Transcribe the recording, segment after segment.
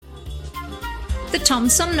The Tom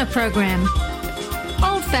Sumner Program.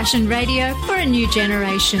 Old-fashioned radio for a new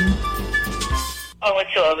generation. Oh,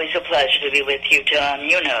 it's always a pleasure to be with you, Tom.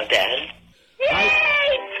 You know that. Yay,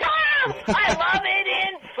 Tom! I love it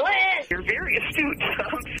in Flint! You're very astute,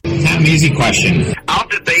 Tom. Not an easy question. I'll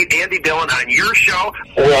debate Andy Dillon on your show.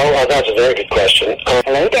 Well, that's a very good question.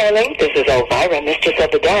 Hello, darling. This is Elvira, Mistress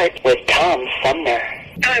of the Dark, with Tom Sumner.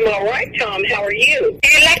 I'm all right, Tom. How are you?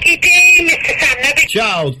 Hey, lucky day, Mr. Sumner.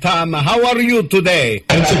 Ciao, Tom. How are you today?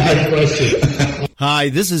 That's a good question. Hi,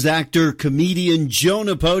 this is actor, comedian Joe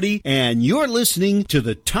Napodi, and you're listening to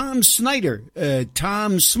the Tom Smothers.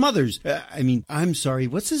 I'm sorry,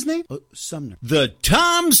 what's his name? Oh, Sumner. The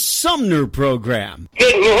Tom Sumner Program.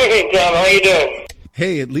 Good morning, Tom. How you doing?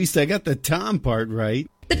 Hey, at least I got the Tom part right.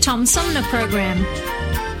 The Tom Sumner Program.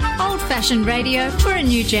 Old-fashioned radio for a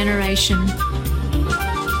new generation.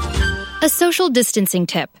 A social distancing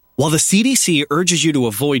tip. While the CDC urges you to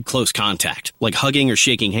avoid close contact, like hugging or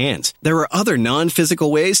shaking hands, there are other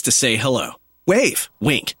non-physical ways to say hello. Wave,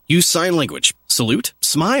 wink, use sign language, salute,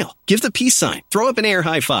 smile, give the peace sign, throw up an air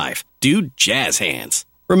high five, do jazz hands.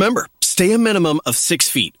 Remember, stay a minimum of 6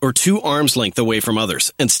 feet or 2 arms length away from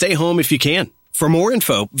others, and stay home if you can. For more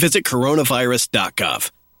info, visit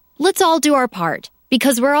coronavirus.gov. Let's all do our part,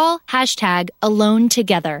 because we're all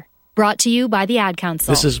 #AloneTogether. Brought to you by the Ad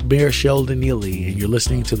Council. This is Mayor Sheldon Neely, and you're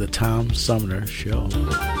listening to the Tom Sumner Show.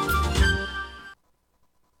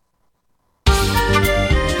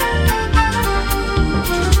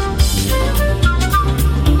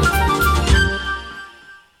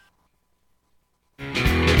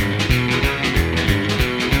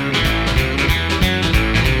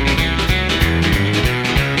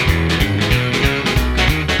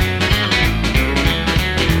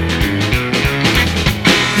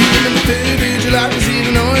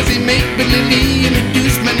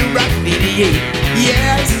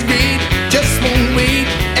 Yeah, this is great, just won't wait.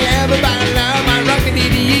 Everybody love my rocket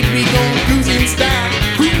idiot. We gon' cruise in style,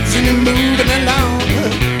 cruising and moving along.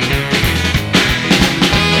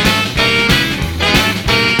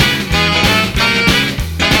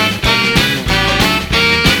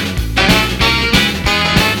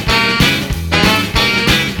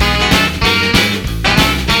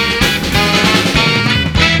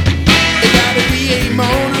 They got a V8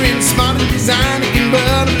 motor and smart design. It can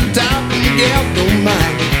burn to the top. Yeah, don't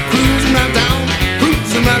mind. Cruising right down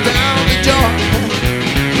the joint.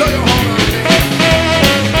 Blow your horn on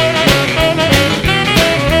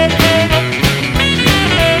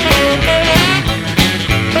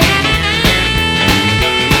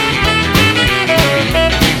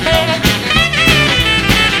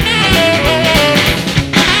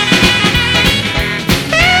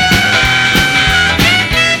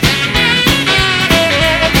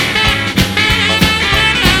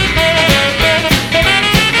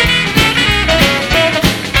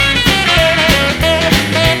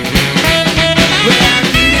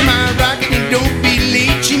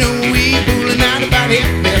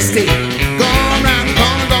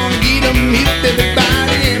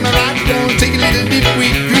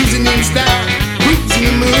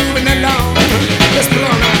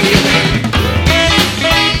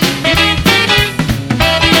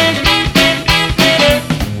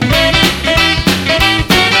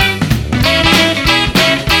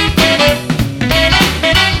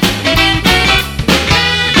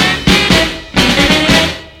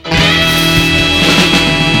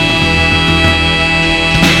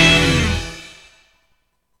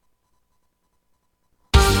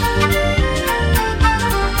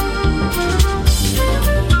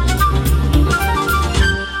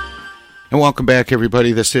Welcome back,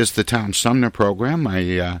 everybody. This is the Tom Sumner Program.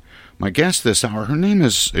 My guest this hour, her name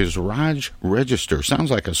is Raj Register. Sounds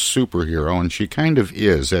like a superhero, and she kind of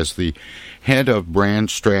is, as the head of brand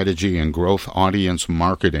strategy and growth audience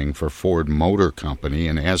marketing for Ford Motor Company,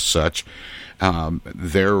 and as such,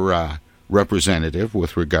 their representative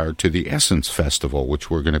with regard to the Essence Festival, which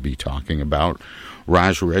we're going to be talking about.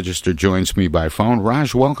 Raj Register joins me by phone.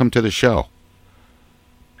 Raj, welcome to the show.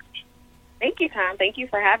 Thank you, Tom. Thank you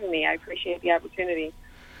for having me. I appreciate the opportunity.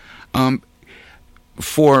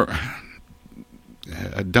 For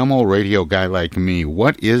a dumb old radio guy like me,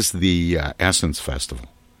 what is the Essence Festival?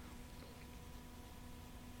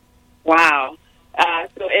 Wow.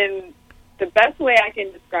 So in the best way I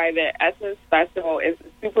can describe it, Essence Festival is the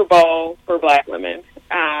Super Bowl for Black women.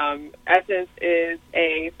 Essence is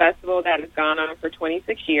a festival that has gone on for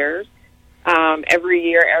 26 years. Every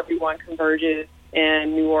year, everyone converges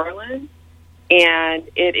in New Orleans, and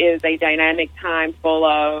it is a dynamic time full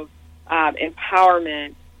of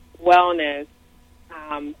empowerment, wellness,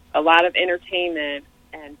 a lot of entertainment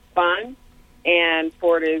and fun. And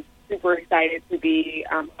Ford is super excited to be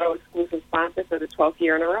our exclusive sponsor for the 12th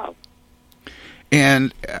year in a row.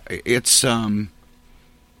 And it's going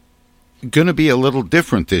to be a little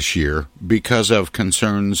different this year because of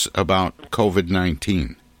concerns about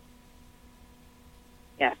COVID-19.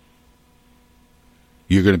 Yes.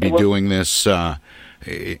 You're going to be doing this in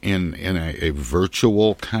a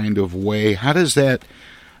virtual kind of way. How does that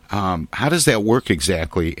work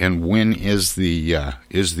exactly, and when is the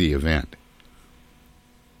event?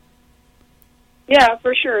 Yeah,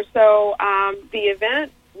 for sure. So the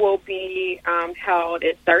event will be held.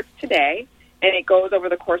 It starts today, and it goes over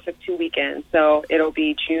the course of 2 weekends. So it'll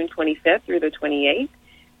be June 25th through the 28th,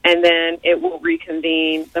 and then it will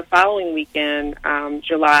reconvene the following weekend,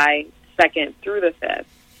 July 2nd through the 5th.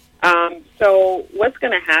 So what's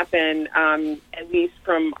going to happen, at least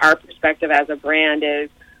from our perspective as a brand, is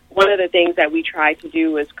one of the things that we try to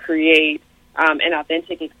do is create an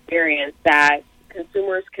authentic experience that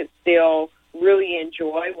consumers could still really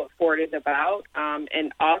enjoy what Ford is about,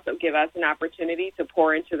 and also give us an opportunity to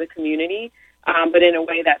pour into the community, but in a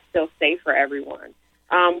way that's still safe for everyone.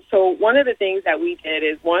 So one of the things that we did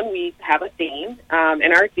is, one, we have a theme,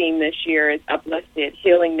 and our theme this year is Uplifted,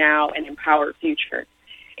 Healing Now, and Empowered Future.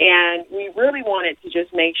 And we really wanted to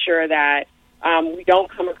just make sure that we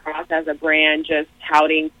don't come across as a brand just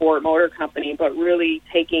touting Ford Motor Company, but really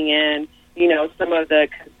taking in, some of the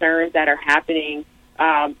concerns that are happening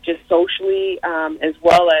just socially, as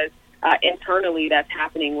well as internally that's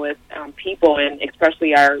happening with people, and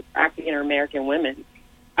especially our African American women.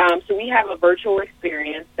 So we have a virtual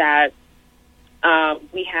experience that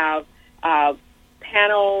we have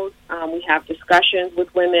panels, we have discussions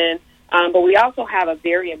with women, but we also have a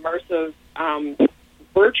very immersive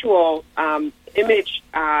virtual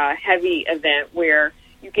image-heavy event where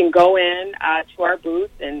you can go in to our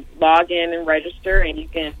booth and log in and register, and you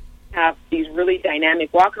can have these really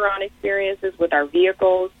dynamic walk-around experiences with our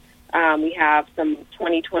vehicles. We have some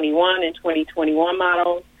 2021 and 2021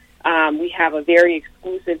 models. We have a very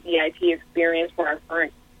exclusive VIP experience for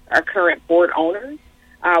our current Ford owners.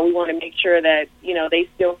 We want to make sure that, they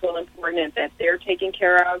still feel important and that they're taken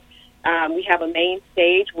care of. We have a main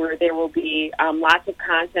stage where there will be lots of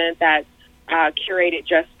content that's curated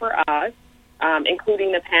just for us,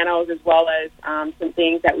 including the panels, as well as some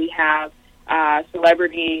things that we have,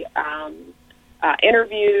 celebrity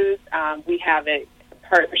interviews. We have a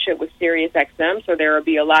partnership with SiriusXM, so there will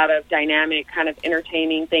be a lot of dynamic, kind of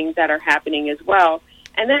entertaining things that are happening as well.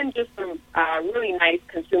 And then just some really nice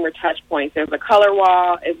consumer touch points. There's a color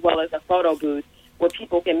wall as well as a photo booth where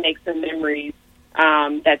people can make some memories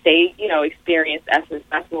that they, experienced Essence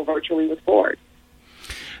Festival virtually with Ford.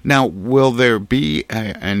 Now, will there be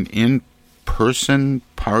an in-person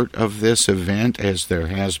part of this event as there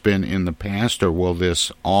has been in the past, or will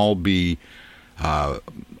this all be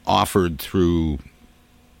offered through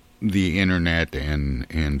the internet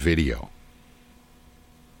and video?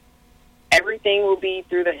 Everything will be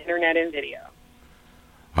through the internet and video.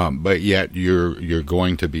 But yet you're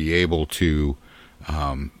going to be able to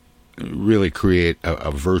really create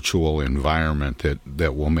a virtual environment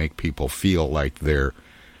that will make people feel like they're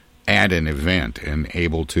at an event and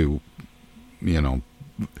able to,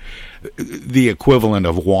 the equivalent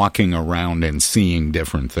of walking around and seeing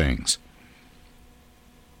different things.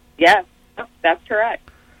 Yes, that's correct.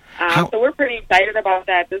 So we're pretty excited about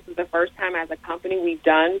that. This is the first time as a company we've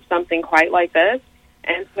done something quite like this.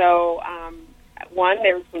 And so, one,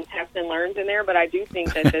 there's some tests and learns in there, but I do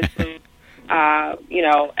think that this is,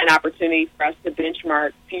 an opportunity for us to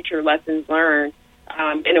benchmark future lessons learned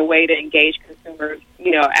in a way to engage consumers,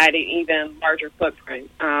 at an even larger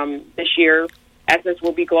footprint. This year, Essence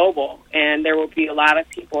will be global, and there will be a lot of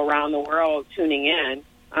people around the world tuning in.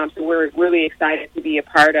 So we're really excited to be a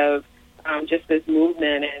part of just this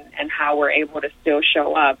movement and how we're able to still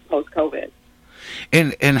show up post-COVID.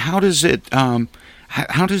 And how does it?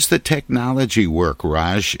 How does the technology work,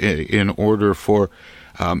 Raj? In order for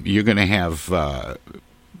you're going to have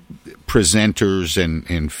presenters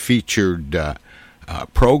and featured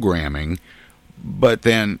programming, but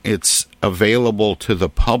then it's available to the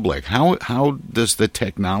public. How does the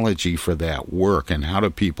technology for that work, and how do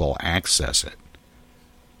people access it?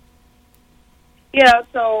 Yeah,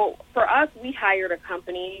 so for us, we hired a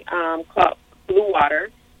company called Blue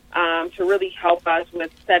Water to really help us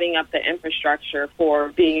with setting up the infrastructure for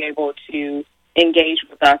being able to engage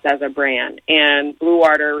with us as a brand. And Blue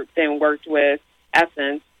Water then worked with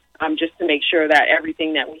Essence just to make sure that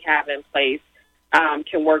everything that we have in place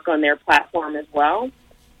can work on their platform as well.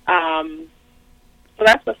 So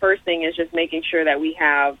that's the first thing, is just making sure that we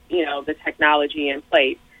have, the technology in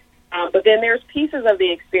place. But then there's pieces of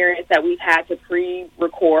the experience that we've had to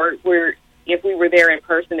pre-record where if we were there in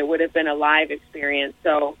person, it would have been a live experience.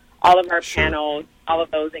 So all of our panels, all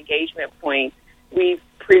of those engagement points, we've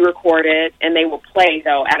pre-recorded, and they will play,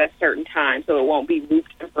 though, at a certain time, so it won't be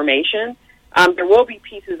looped information. There will be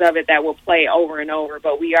pieces of it that will play over and over,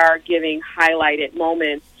 but we are giving highlighted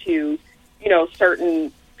moments to,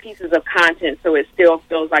 certain pieces of content, so it still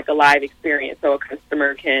feels like a live experience, so a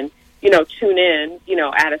customer can, tune in,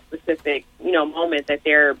 at a specific, moment that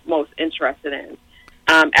they're most interested in.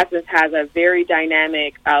 Essence has a very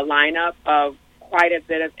dynamic lineup of quite a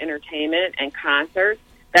bit of entertainment and concerts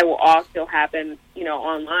that will all still happen,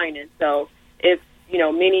 online. And so if,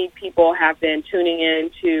 many people have been tuning in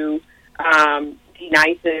to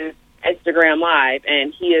D-Nice's Instagram Live,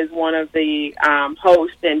 and he is one of the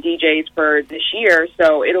hosts and DJs for this year,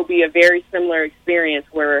 so it'll be a very similar experience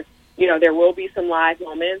where, there will be some live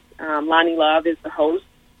moments. Lonnie Love is the host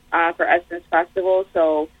for Essence Festival,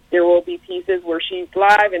 so there will be pieces where she's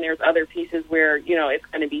live, and there's other pieces where, it's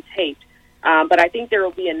going to be taped. But I think there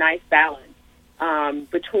will be a nice balance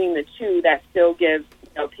between the two that still gives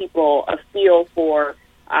people a feel for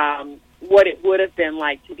what it would have been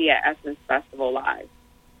like to be at Essence Festival Live.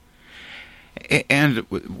 And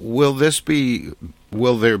will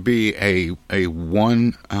there be a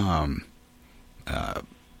one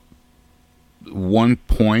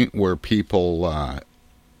point where people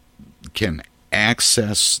can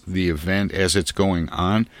access the event as it's going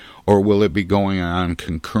on, or will it be going on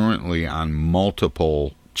concurrently on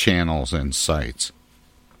multiple channels and sites?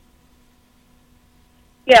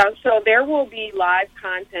 Yeah, so there will be live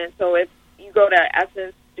content. So if you go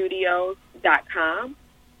to essencestudios.com,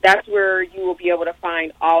 that's where you will be able to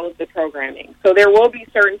find all of the programming. So there will be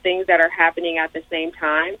certain things that are happening at the same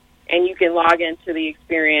time, and you can log into the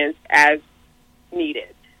experience as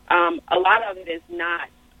needed. A lot of it is not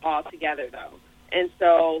all together, though. And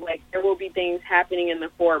so, there will be things happening in the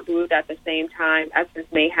Ford booth at the same time. Essence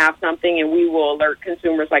may have something, and we will alert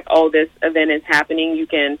consumers this event is happening. You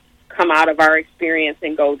can come out of our experience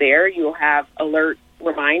and go there. You'll have alert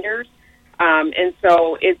reminders. And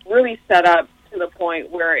so it's really set up to the point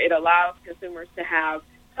where it allows consumers to have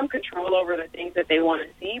some control over the things that they want to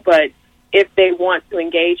see. But if they want to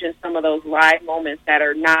engage in some of those live moments that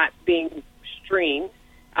are not being streamed,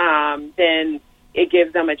 then it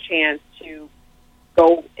gives them a chance to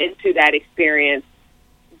go into that experience,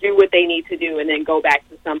 do what they need to do, and then go back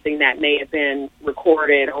to something that may have been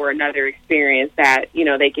recorded or another experience that,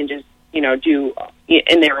 they can just, do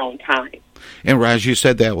in their own time. And Raj, you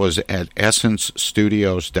said that was at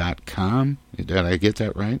essencestudios.com. Did I get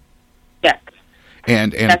that right? Yes.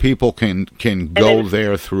 And people can go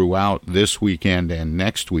there throughout this weekend and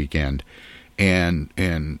next weekend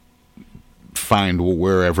and find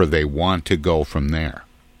wherever they want to go from there.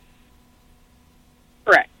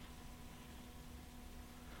 Correct.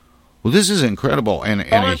 Well, this is incredible and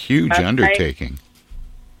a huge undertaking.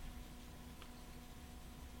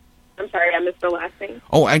 I'm sorry, I missed the last thing.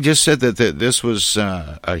 Oh, I just said that this was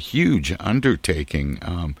a huge undertaking,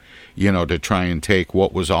 to try and take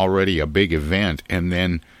what was already a big event and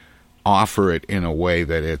then offer it in a way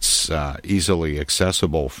that it's easily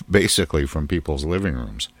accessible, basically from people's living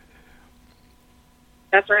rooms.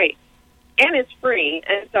 That's right. And it's free.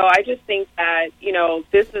 And so I just think that,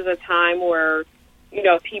 this is a time where,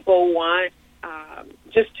 people want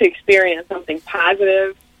just to experience something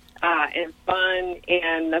positive and fun.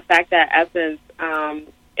 And the fact that Essence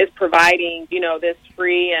is providing, this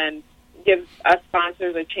free and gives us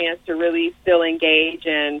sponsors a chance to really still engage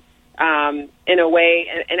and in a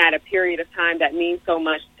way and at a period of time that means so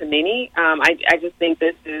much to many. I just think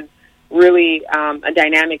this is really a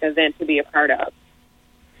dynamic event to be a part of.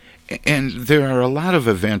 And there are a lot of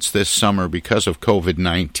events this summer because of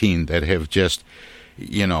COVID-19 that have just,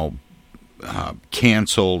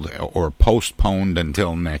 canceled or postponed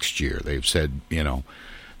until next year. They've said,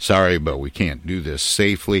 sorry, but we can't do this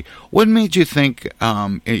safely. What made you think,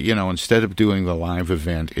 instead of doing the live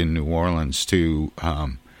event in New Orleans, to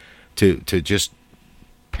just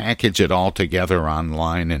package it all together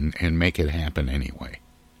online and make it happen anyway?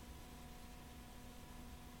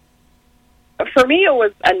 For me, it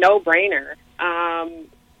was a no-brainer.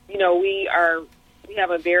 We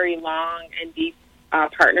have a very long and deep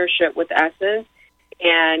partnership with Essence,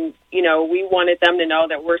 and we wanted them to know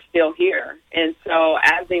that we're still here. And so,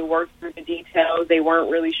 as they worked through the details, they weren't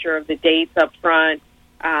really sure of the dates up front,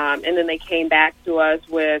 and then they came back to us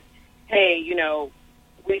with, "Hey,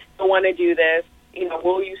 we still want to do this.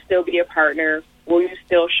 Will you still be a partner? Will you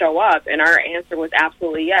still show up?" And our answer was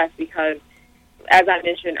absolutely yes, because as I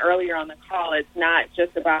mentioned earlier on the call, it's not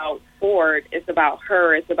just about Ford. It's about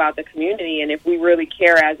her. It's about the community. And if we really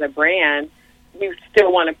care as a brand, we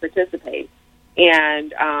still want to participate.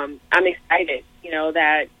 And I'm excited,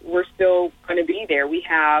 that we're still going to be there. We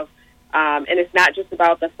have, and it's not just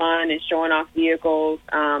about the fun and showing off vehicles.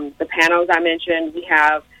 The panels I mentioned, we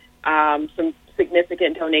have some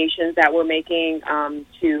significant donations that we're making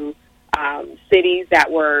to cities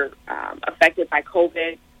that were affected by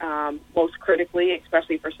COVID, most critically,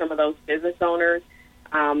 especially for some of those business owners.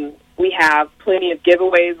 We have plenty of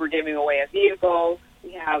giveaways. We're giving away a vehicle.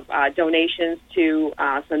 We have donations to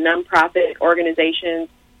some nonprofit organizations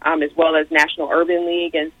as well as National Urban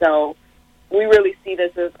League. And so we really see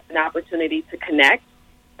this as an opportunity to connect,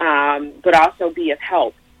 but also be of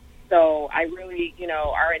help. So I really,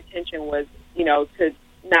 our intention was, to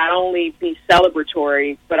not only be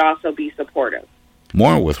celebratory, but also be supportive.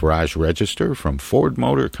 More with Raj Register from Ford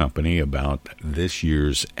Motor Company about this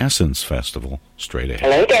year's Essence Festival. Straight ahead.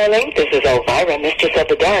 Hello, darling. This is Elvira, Mistress of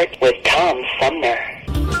the Dark, with Tom Sumner.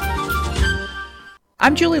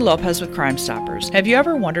 I'm Julie Lopez with Crime Stoppers. Have you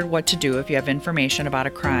ever wondered what to do if you have information about a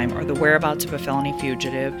crime or the whereabouts of a felony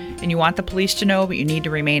fugitive and you want the police to know but you need to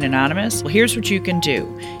remain anonymous? Well, here's what you can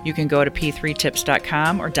do. You can go to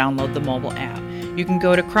p3tips.com or download the mobile app. You can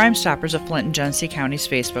go to Crime Stoppers of Flint and Genesee County's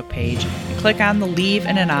Facebook page and click on the Leave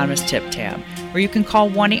an Anonymous Tip tab, or you can call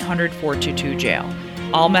 1-800-422-JAIL.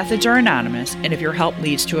 All methods are anonymous, and if your help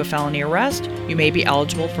leads to a felony arrest, you may be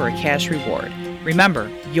eligible for a cash reward. Remember,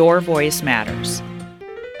 your voice matters.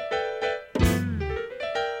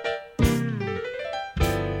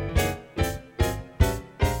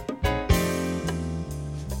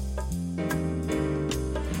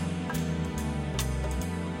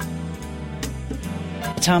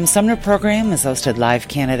 The Tom Sumner program is hosted live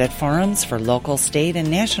candidate forums for local, state,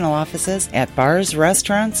 and national offices at bars,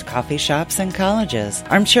 restaurants, coffee shops, and colleges.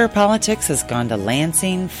 Armchair Politics has gone to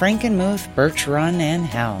Lansing, Frankenmuth, Birch Run, and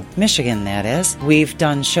Hell, Michigan, that is. We've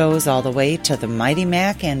done shows all the way to the Mighty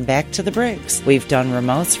Mac and back to the Briggs. We've done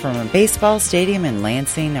remotes from a baseball stadium in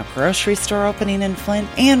Lansing, a grocery store opening in Flint,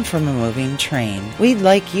 and from a moving train. We'd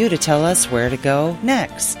like you to tell us where to go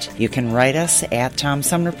next. You can write us at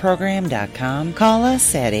TomSumnerProgram.com, call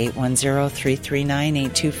us at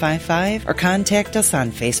 810-339-8255, or contact us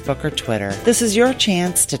on Facebook or Twitter. This is your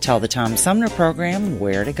chance to tell the Tom Sumner program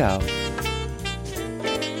where to go.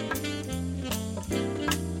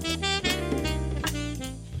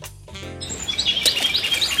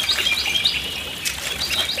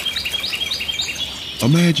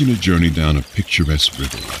 Imagine a journey down a picturesque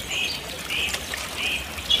river.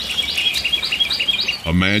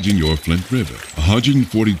 Imagine your Flint River,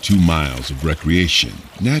 142 miles of recreation,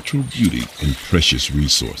 natural beauty, and precious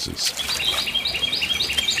resources.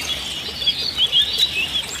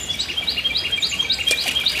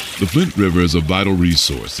 The Flint River is a vital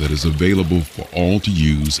resource that is available for all to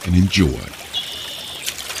use and enjoy.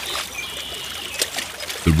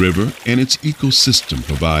 The river and its ecosystem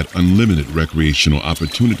provide unlimited recreational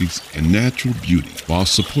opportunities and natural beauty while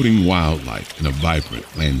supporting wildlife in a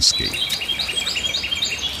vibrant landscape.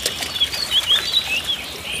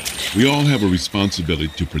 We all have a responsibility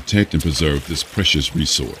to protect and preserve this precious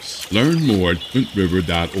resource. Learn more at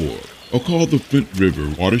flintriver.org or call the Flint River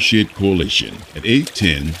Watershed Coalition at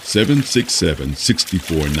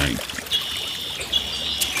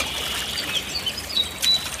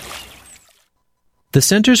 810-767-6490. The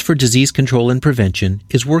Centers for Disease Control and Prevention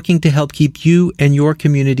is working to help keep you and your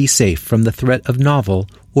community safe from the threat of novel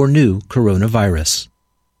or new coronavirus.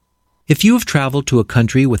 If you have traveled to a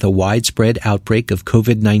country with a widespread outbreak of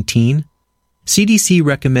COVID-19, CDC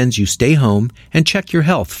recommends you stay home and check your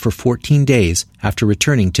health for 14 days after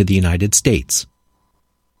returning to the United States.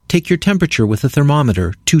 Take your temperature with a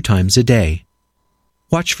thermometer 2 times a day.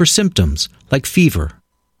 Watch for symptoms like fever,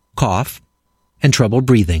 cough, and trouble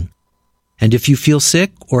breathing. And if you feel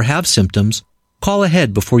sick or have symptoms, call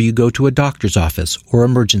ahead before you go to a doctor's office or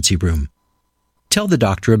emergency room. Tell the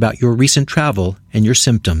doctor about your recent travel and your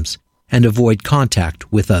symptoms, and avoid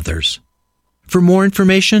contact with others. For more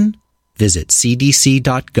information, visit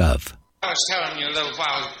cdc.gov. I was telling you a little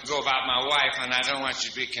while ago about my wife, and I don't want you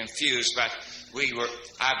to be confused, but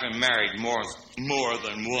I've been married more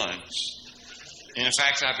than once. In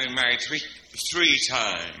fact, I've been married three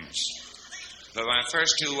times. But my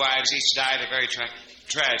first 2 wives each died a very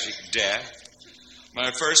tragic death.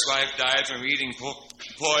 My first wife died from eating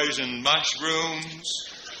poisoned mushrooms.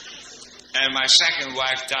 And my second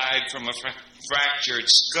wife died from a fractured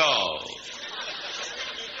skull.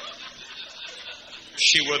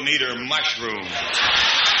 She wouldn't eat her mushrooms.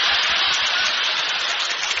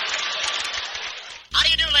 How do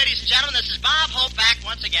you do, ladies and gentlemen. This is Bob Hope back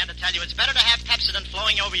once again to tell you it's better to have Pepsodent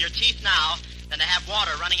flowing over your teeth now than to have water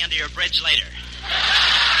running under your bridge later.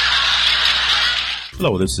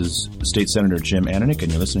 Hello, this is State Senator Jim Ananick,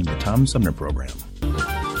 and you're listening to the Tom Sumner Program.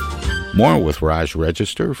 More with Raj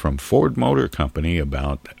Register from Ford Motor Company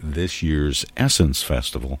about this year's Essence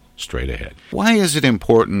Festival straight ahead. Why is it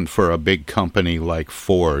important for a big company like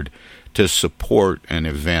Ford to support an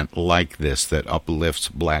event like this that uplifts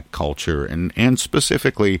black culture and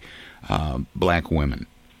specifically black women?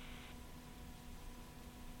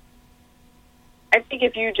 I think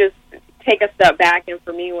if you just take a step back, and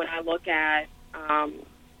for me, when I look at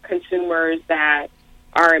consumers that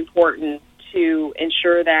are important to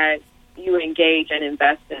ensure that you engage and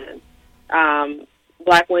invest in,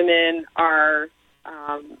 black women are,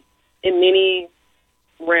 in many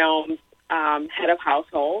realms, head of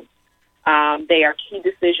households. They are key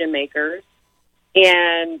decision makers,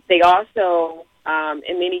 and they also,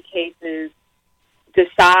 in many cases,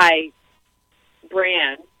 decide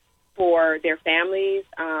brands for their families,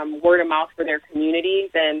 word of mouth for their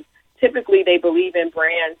communities, and typically they believe in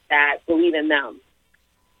brands that believe in them.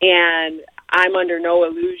 And I'm under no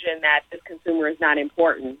illusion that this consumer is not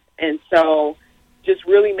important. And so just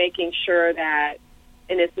really making sure that,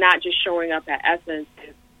 and it's not just showing up at Essence,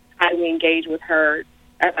 it's how do we engage with her,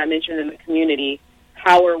 as I mentioned, in the community.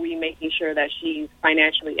 How are we making sure that she's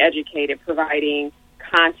financially educated, providing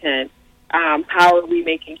content? How are we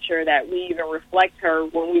making sure that we even reflect her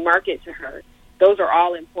when we market to her? Those are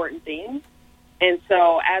all important things. And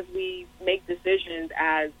so as we make decisions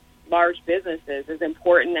as large businesses, it's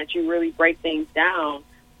important that you really break things down.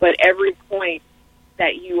 But every point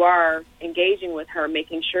that you are engaging with her,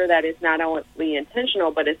 making sure that it's not only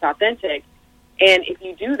intentional, but it's authentic. And if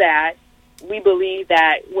you do that, we believe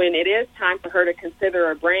that when it is time for her to consider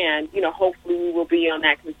a brand, hopefully we will be on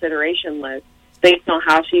that consideration list based on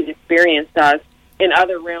how she's experienced us in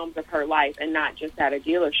other realms of her life and not just at a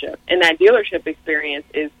dealership. And that dealership experience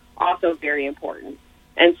is also very important.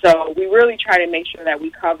 And so we really try to make sure that we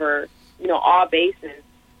cover, all bases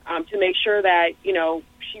to make sure that,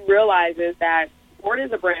 she realizes that Ford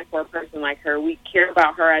is a brand for a person like her. We care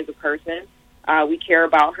about her as a person. We care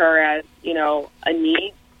about her as, a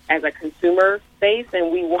need, as a consumer base,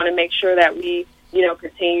 and we want to make sure that we,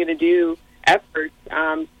 continue to do efforts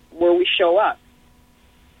where we show up.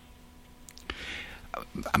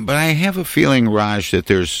 But I have a feeling, Raj, that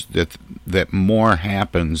there's that more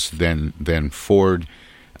happens than Ford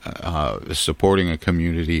supporting a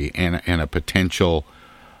community and a potential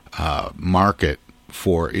market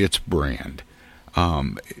for its brand.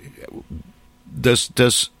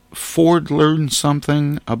 Does Ford learn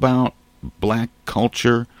something about black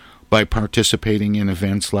culture by participating in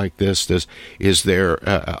events like this? Is there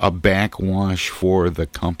a backwash for the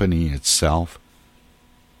company itself?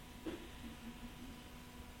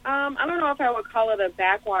 I don't know if I would call it a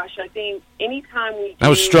backwash. I think anytime we do... I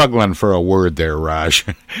was struggling for a word there, Raj.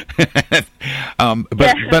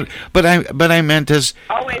 But I meant as...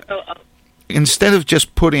 Always. Instead of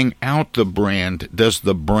just putting out the brand, does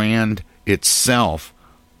the brand itself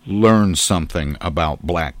learn something about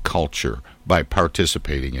black culture by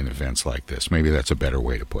participating in events like this? Maybe that's a better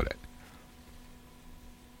way to put it.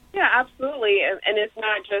 Yeah, absolutely. And it's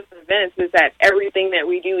not just events. It's that everything that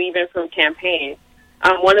we do, even from campaigns.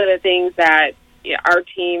 One of the things that our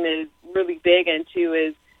team is really big into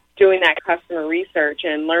is doing that customer research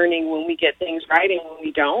and learning when we get things right and when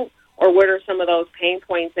we don't, or what are some of those pain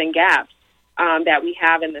points and gaps that we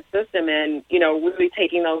have in the system, and, really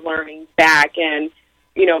taking those learnings back and,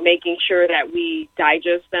 making sure that we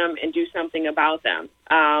digest them and do something about them.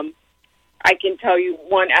 I can tell you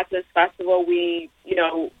one Essence Festival, we,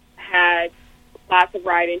 had lots of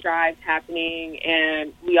ride and drives happening,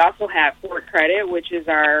 and we also had Ford Credit, which is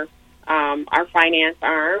our finance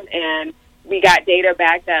arm, and we got data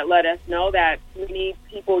back that let us know that many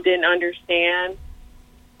people didn't understand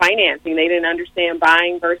financing. They didn't understand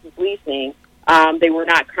buying versus leasing. They were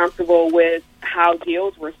not comfortable with how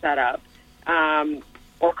deals were set up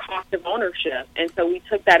or cost of ownership. And so we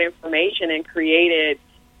took that information and created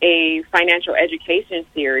a financial education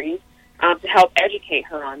series to help educate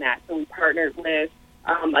her on that. So we partnered with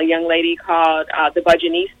a young lady called the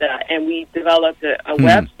Budgetista, and we developed a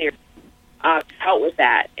web series to help with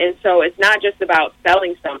that. And so it's not just about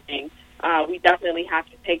selling something. We definitely have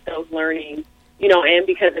to take those learnings, and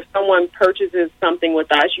because if someone purchases something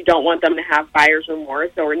with us, you don't want them to have buyer's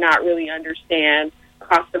remorse or not really understand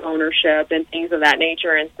cost of ownership and things of that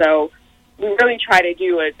nature. And so we really try to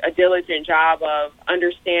do a diligent job of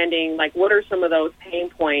understanding, what are some of those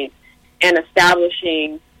pain points and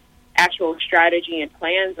establishing actual strategy and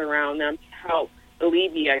plans around them to help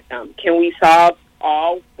alleviate them. Can we solve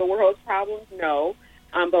all the world's problems? No.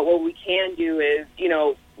 But what we can do is,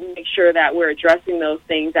 make sure that we're addressing those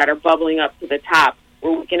things that are bubbling up to the top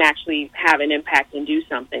where we can actually have an impact and do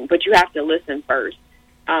something. But you have to listen first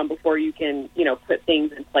before you can, put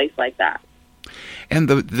things in place like that. And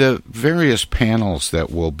the various panels that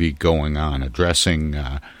will be going on addressing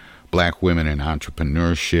black women in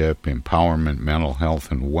entrepreneurship, empowerment, mental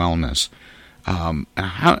health, and wellness,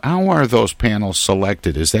 how are those panels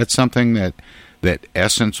selected? Is that something that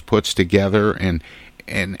Essence puts together, and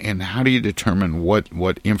how do you determine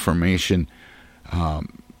what information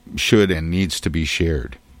should and needs to be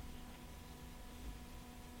shared?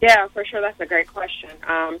 Yeah, for sure. That's a great question.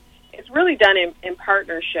 It's really done in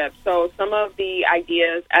partnership. So some of the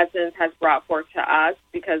ideas Essence has brought forth to us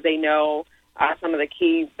because they know some of the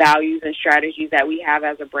key values and strategies that we have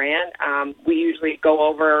as a brand. We usually go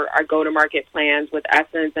over our go-to-market plans with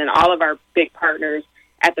Essence and all of our big partners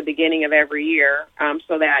at the beginning of every year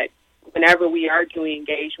so that whenever we are doing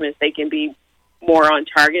engagements, they can be more on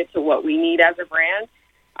target to what we need as a brand.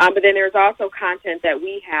 But then there's also content that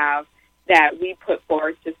we have that we put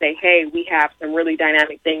forth to say, hey, we have some really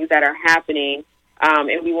dynamic things that are happening,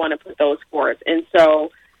 and we want to put those forth. And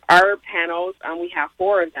so our panels, we have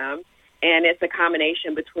 4 of them, and it's a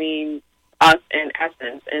combination between us and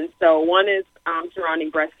Essence. And so one is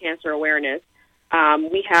surrounding breast cancer awareness.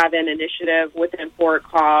 We have an initiative within Ford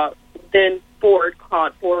called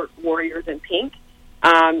Ford Warriors in Pink,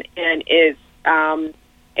 and it's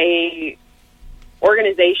a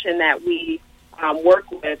organization that we work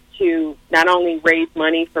with to not only raise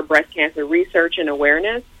money for breast cancer research and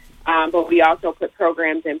awareness, but we also put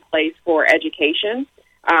programs in place for education.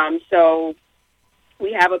 So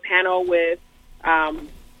we have a panel with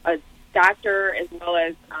a doctor as well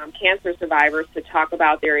as cancer survivors to talk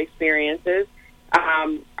about their experiences.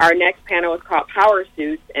 Our next panel is called Power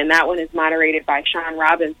Suits, and that one is moderated by Sean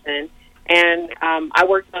Robinson. And I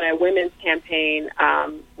worked on a women's campaign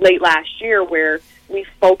late last year where we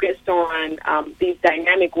focused on these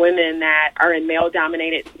dynamic women that are in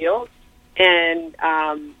male-dominated fields. And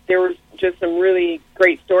there was just some really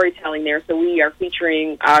great storytelling there. So we are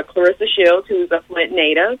featuring Clarissa Shields, who's a Flint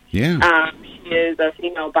native. Yeah. She is a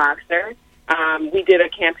female boxer. We did a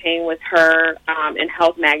campaign with her in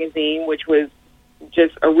Health Magazine, which was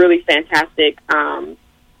just a really fantastic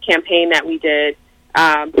campaign that we did.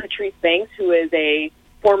 Patrice Banks, who is a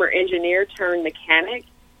former engineer turned mechanic,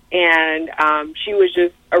 and she was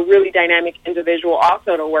just a really dynamic individual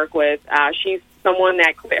also to work with. She's someone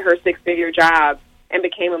that quit her 6-figure job and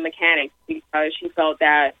became a mechanic because she felt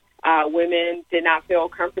that women did not feel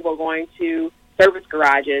comfortable going to service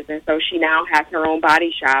garages, and so she now has her own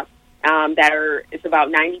body shop it's about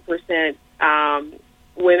 90%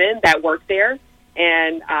 women that work there.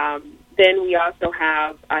 And then we also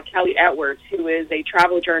have Kelly Edwards, who is a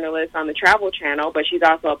travel journalist on the Travel Channel, but she's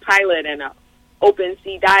also a pilot and an open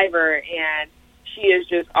sea diver, and she is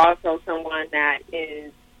just also someone that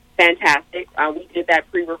is fantastic. We did that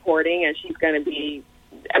pre-recording, and she's going to be,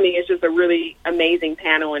 it's just a really amazing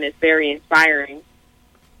panel, and it's very inspiring.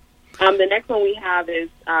 The next one we have is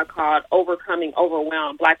called Overcoming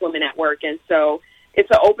Overwhelm, Black Women at Work, and so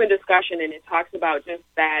it's an open discussion, and it talks about just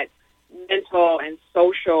that mental and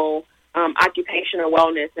social occupational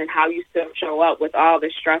wellness and how you still show up with all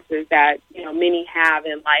the stresses that many have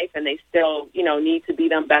in life, and they still need to be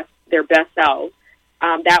their best selves.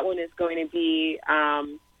 That one is going to be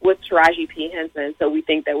with Taraji P. Henson, so we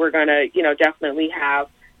think that we're going to definitely have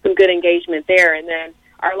some good engagement there. And then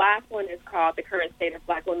our last one is called The Current State of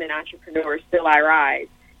Black Women Entrepreneurs, Still I Rise,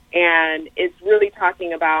 and it's really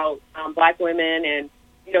talking about Black women and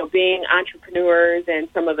being entrepreneurs and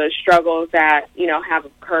some of the struggles that, have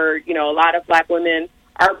occurred. A lot of Black women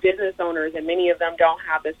are business owners, and many of them don't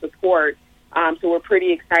have the support. So we're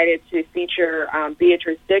pretty excited to feature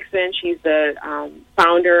Beatrice Dixon. She's the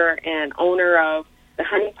founder and owner of the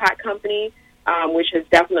Honey Pot Company, which has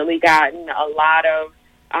definitely gotten a lot of,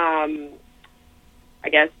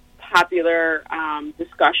 popular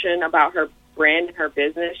discussion about her brand and her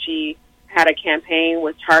business. She had a campaign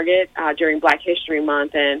with Target during Black History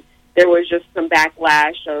Month, and there was just some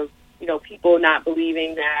backlash of, people not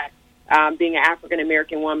believing that being an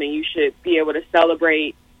African-American woman, you should be able to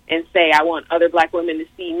celebrate and say, I want other Black women to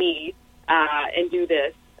see me and do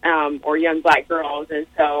this, or young Black girls. And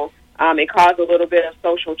so it caused a little bit of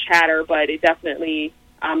social chatter, but it definitely,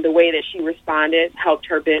 the way that she responded helped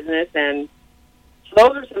her business. And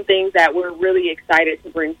those are some things that we're really excited to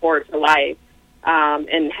bring forward to life.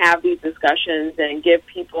 And have these discussions and give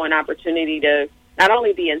people an opportunity to not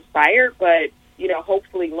only be inspired, but,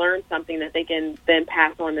 hopefully learn something that they can then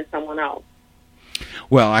pass on to someone else.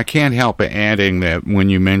 Well, I can't help adding that when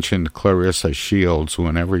you mentioned Clarissa Shields,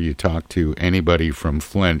 whenever you talk to anybody from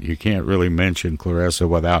Flint, you can't really mention Clarissa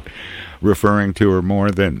without referring to her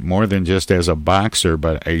more than just as a boxer,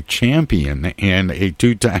 but a champion and a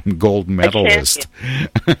 2-time gold medalist.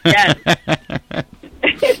 Yes.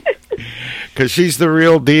 Because she's the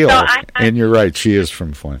real deal. So and you're right, she is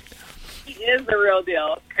from Flint. She is the real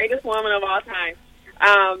deal. Greatest woman of all time.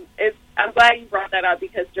 I'm glad you brought that up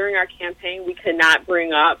because during our campaign we could not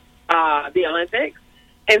bring up the Olympics,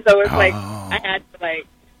 and so it's like I had to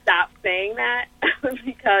stop saying that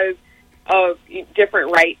because of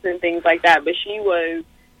different rights and things like that. But she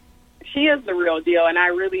is the real deal, and I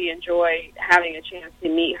really enjoy having a chance to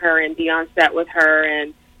meet her and be on set with her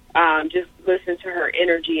and just listen to her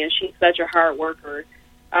energy. And she's such a hard worker,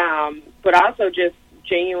 but also just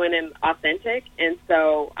genuine and authentic. And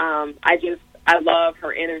so I love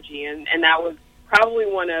her energy, and that was probably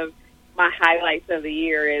one of my highlights of the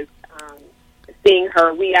year is seeing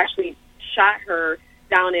her. We actually shot her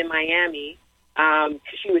down in Miami because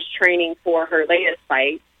she was training for her latest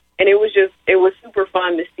fight, and it was super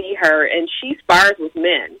fun to see her. And she spars with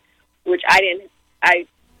men, which I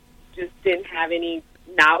just didn't have any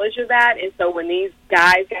knowledge of that. And so when these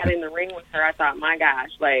guys got in the ring with her, I thought, my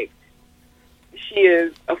gosh, she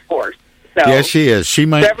is a force. So, yes, she is. She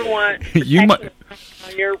might. Everyone, you might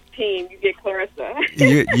on your team. You get Clarissa.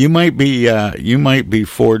 you might be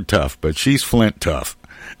Ford tough, but she's Flint tough.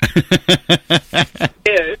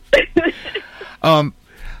 Yes.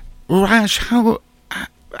 Raj,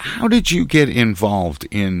 how did you get involved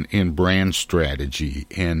in brand strategy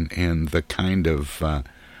and the kind of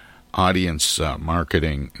audience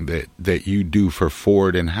marketing that you do for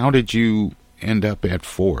Ford, and how did you end up at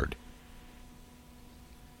Ford?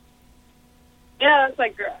 Yeah, that's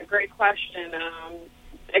a great question.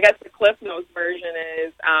 I guess the Cliff Notes version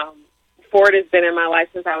is Ford has been in my life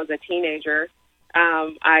since I was a teenager.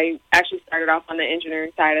 I actually started off on the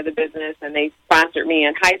engineering side of the business, and they sponsored me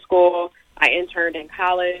in high school. I interned in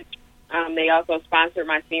college. They also sponsored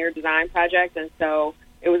my senior design project, and so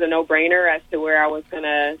it was a no-brainer as to where I was going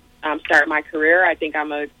to start my career. I think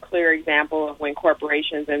I'm a clear example of when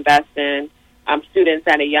corporations invest in students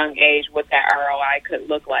at a young age, what that ROI could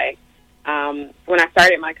look like. When I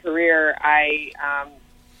started my career, I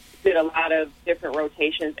did a lot of different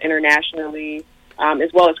rotations internationally,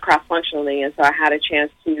 as well as cross-functionally, and so I had a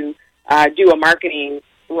chance to do a marketing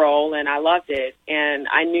role, and I loved it. And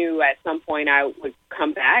I knew at some point I would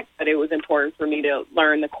come back, but it was important for me to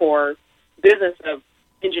learn the core business of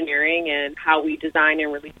engineering and how we design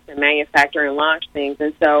and release and manufacture and launch things.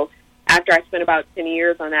 And so after I spent about 10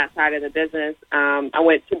 years on that side of the business, I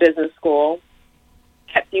went to business school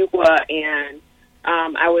at Fuqua, and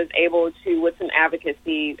I was able to, with some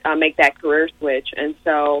advocacy, make that career switch. And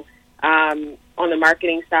so on the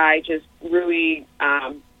marketing side, just really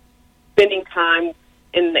spending time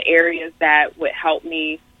in the areas that would help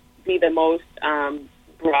me be the most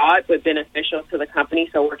broad but beneficial to the company.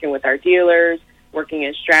 So working with our dealers, working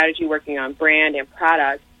in strategy, working on brand and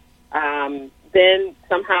product, then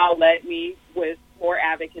somehow led me with more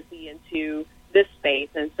advocacy into this space.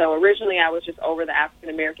 And so originally I was just over the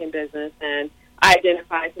African-American business, and I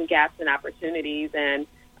identified some gaps and opportunities, and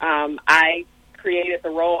I created the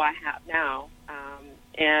role I have now.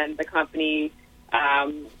 And the company,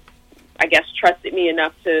 I guess, trusted me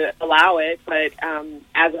enough to allow it. But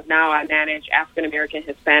as of now, I manage African-American,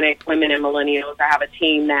 Hispanic, women, and millennials. I have a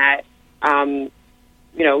team that,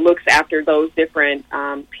 looks after those different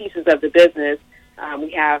pieces of the business.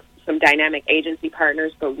 We have some dynamic agency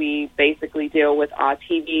partners, but we basically deal with all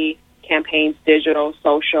TV campaigns, digital,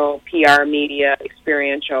 social, PR, media,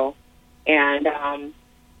 experiential, and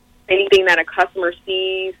anything that a customer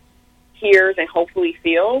sees, hears, and hopefully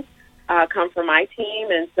feels come from my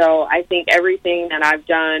team. And so I think everything that I've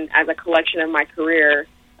done as a collection of my career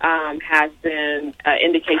has been an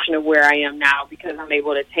indication of where I am now, because I'm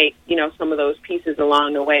able to take, some of those pieces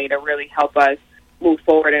along the way to really help us move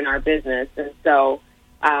forward in our business. And so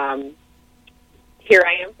here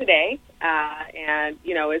I am today, and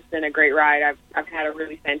it's been a great ride. I've had a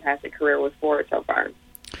really fantastic career with Ford so far.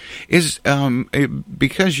 Is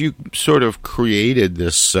because you sort of created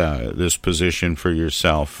this position for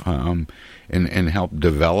yourself and helped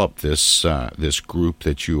develop this group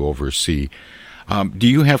that you oversee. Do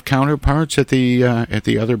you have counterparts at the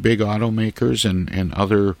other big automakers and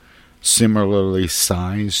other similarly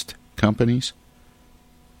sized companies?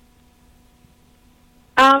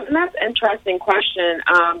 And that's an interesting question.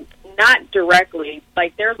 Not directly.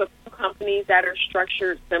 There's a few companies that are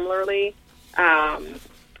structured similarly, and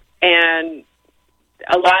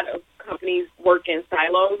a lot of companies work in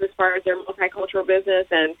silos as far as their multicultural business,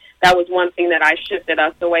 and that was one thing that I shifted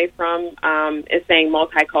us away from, is saying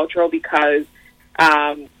multicultural, because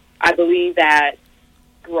I believe that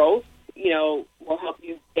growth, will help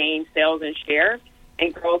you gain sales and share,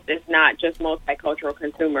 and growth is not just multicultural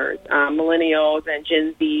consumers. Millennials and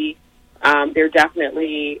Gen Z, they're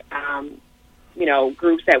definitely,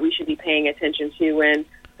 groups that we should be paying attention to. And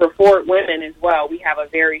for Ford women as well, we have a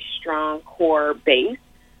very strong core base,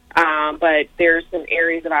 but there's some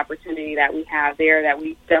areas of opportunity that we have there that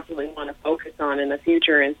we definitely want to focus on in the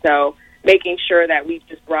future. And so making sure that we've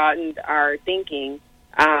just broadened our thinking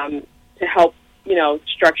to help,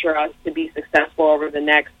 structure us to be successful over the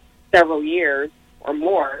next several years or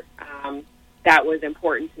more, that was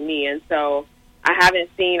important to me. And so I haven't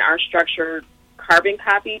seen our structure carbon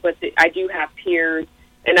copy, but I do have peers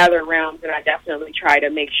in other realms, and I definitely try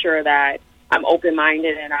to make sure that I'm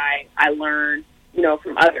open-minded and I learn,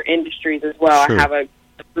 from other industries as well. Sure. I have a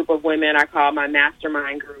group of women I call my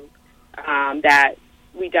mastermind group, that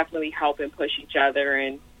we definitely help and push each other.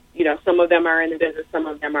 And, some of them are in the business, some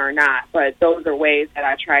of them are not. But those are ways that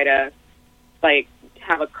I try to,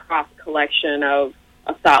 have a cross collection of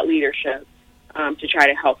thought leadership to try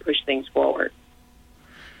to help push things forward.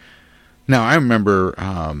 Now, I remember,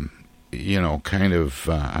 I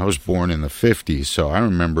was born in the 50s, so I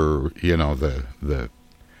remember, the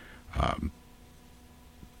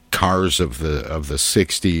cars of the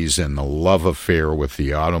 60s and the love affair with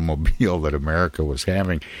the automobile that America was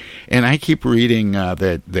having. And I keep reading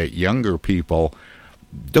that younger people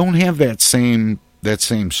don't have that same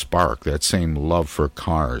spark, that same love for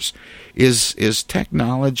cars. Is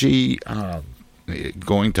technology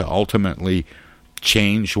going to ultimately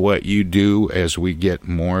change what you do as we get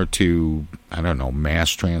more to,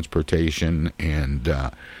 mass transportation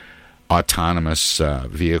and autonomous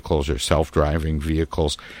vehicles or self-driving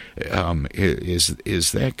vehicles?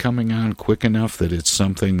 Is that coming on quick enough that it's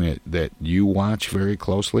something that you watch very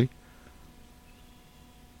closely?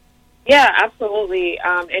 Yeah, absolutely.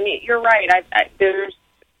 And you're right. There's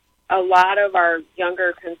a lot of our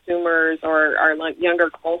younger consumers or our younger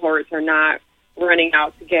cohorts are not running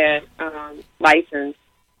out to get licensed,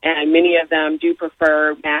 and many of them do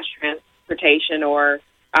prefer mass transportation or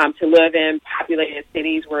to live in populated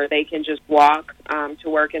cities where they can just walk to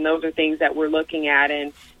work. And those are things that we're looking at,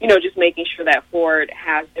 and just making sure that Ford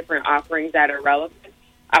has different offerings that are relevant.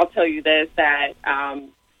 I'll tell you this, that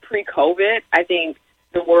pre-COVID, I think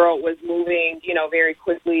the world was moving, very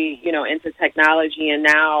quickly, into technology, and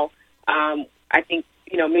now I think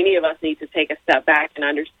many of us need to take a step back and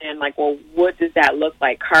understand, what does that look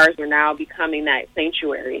like? Cars are now becoming that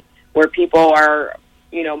sanctuary where people are,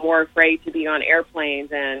 more afraid to be on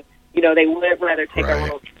airplanes, and, they would rather take a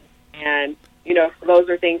road trip. And, those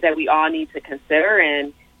are things that we all need to consider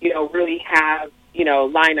and, really have,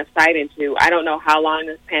 line of sight into. I don't know how long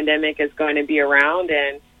this pandemic is going to be around,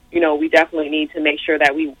 and, we definitely need to make sure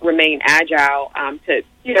that we remain agile to,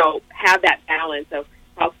 have that balance of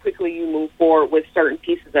how quickly you move forward with certain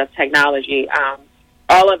pieces of technology.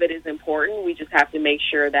 All of it is important. We just have to make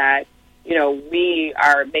sure that, we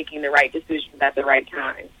are making the right decisions at the right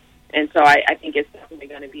time. And so I think it's definitely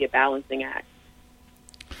going to be a balancing act.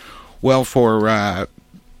 Well, for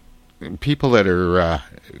people that are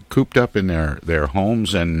cooped up in their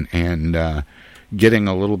homes and getting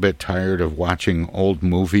a little bit tired of watching old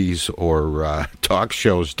movies or talk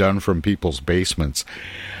shows done from people's basements,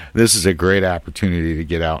 this is a great opportunity to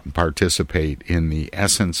get out and participate in the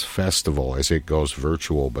Essence Festival as it goes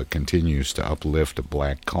virtual but continues to uplift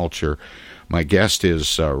Black culture. My guest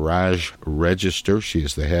is Raj Register. She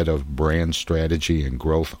is the head of brand strategy and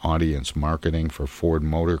growth audience marketing for Ford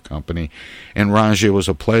Motor Company. And Raj, it was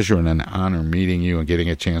a pleasure and an honor meeting you and getting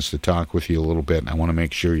a chance to talk with you a little bit. And I want to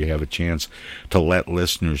make sure you have a chance to let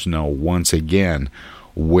listeners know once again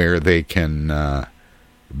where they can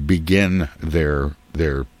begin their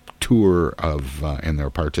tour of and their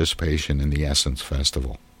participation in the Essence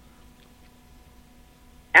Festival.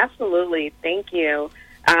 Absolutely. Thank you.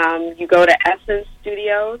 You go to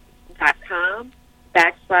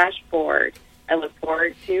essencestudios.com/Ford. I look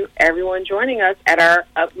forward to everyone joining us at our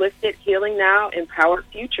Uplifted Healing Now, Empowered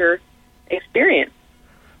Future experience.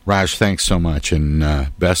 Raj, thanks so much,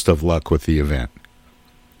 and best of luck with the event.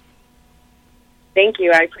 Thank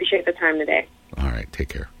you. I appreciate the time today. All right. Take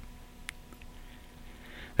care.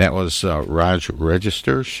 That was Raj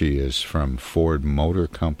Register. She is from Ford Motor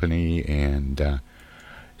Company, and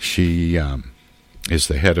she is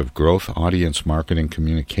the head of growth audience marketing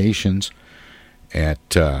communications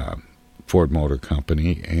at Ford Motor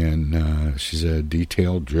Company, and she's a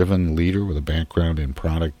detail-driven leader with a background in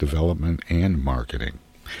product development and marketing.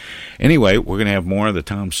 Anyway, we're going to have more of the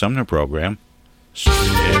Tom Sumner program.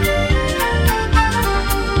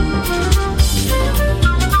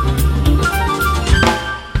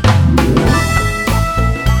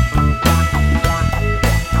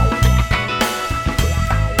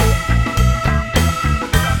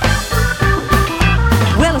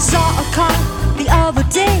 Well, I saw a car the other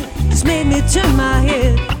day, just made me turn my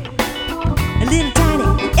head. A little tiny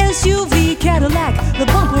SUV Cadillac, the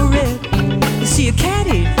bumper red. You see, a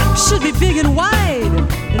caddy should be big and wide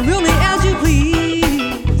and roomy as you please.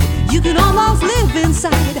 You can almost live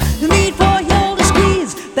inside. No need for you to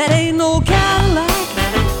squeeze. That ain't no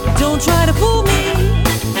Cadillac. Don't try to fool me.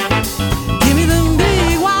 Give me them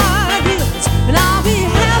big wide wheels and I'll be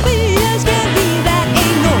happy as can be. That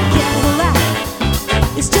ain't no Cadillac.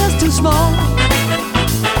 It's just too small.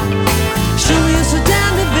 Show me a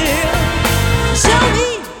sedan to bear. Show me,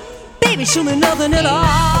 baby, show me nothing at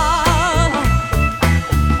all.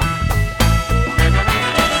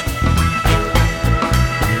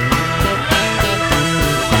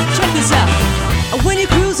 Check this out. When you're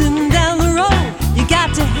cruising down the road, you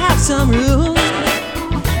got to have some room.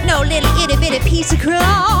 No little itty bitty piece of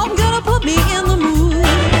crumb gonna put me in the mood.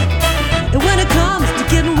 And when it comes to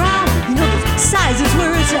getting round, you know the size is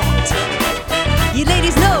where it's at. You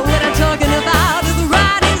ladies know what I'm talking about. The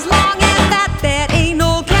ride is long and fat. That ain't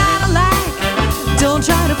no Cadillac. Don't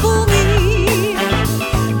try to fool me.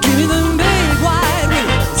 Give me them big wide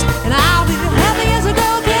wheels and I'll be happy as a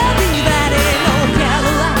girl can be. That ain't no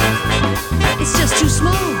Cadillac. It's just too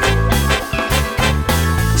small.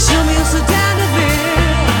 Show me a sedan to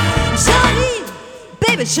bear. Show me,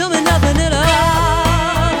 baby, show me nothing at all.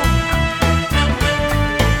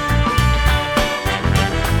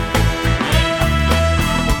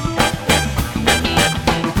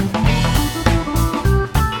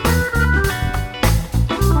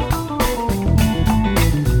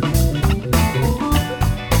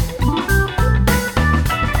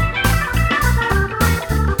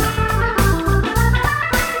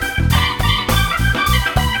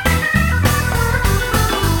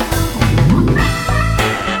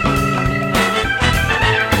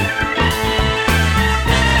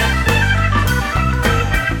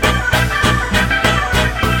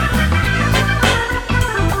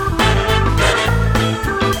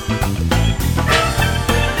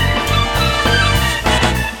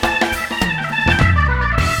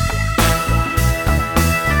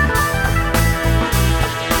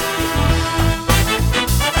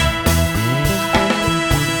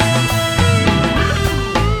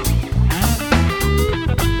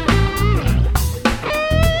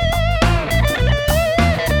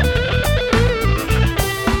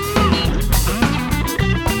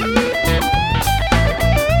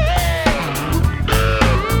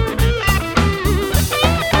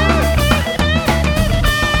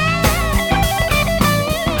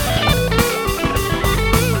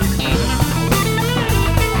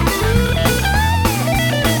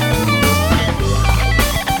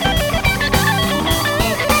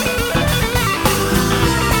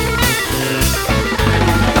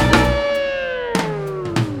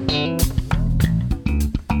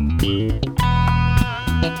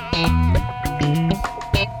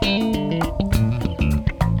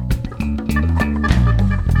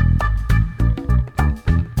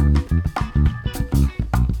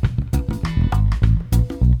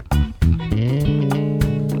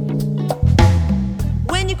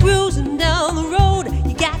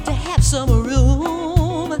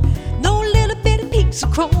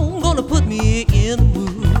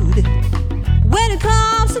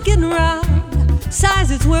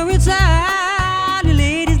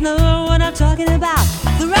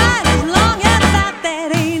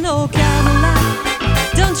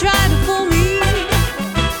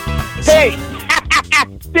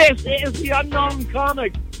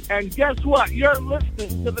 And guess what? You're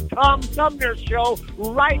listening to the Tom Sumner Show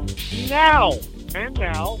right now. And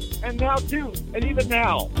now, and now too, and even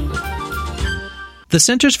now. The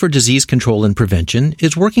Centers for Disease Control and Prevention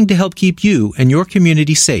is working to help keep you and your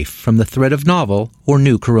community safe from the threat of novel or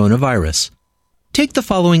new coronavirus. Take the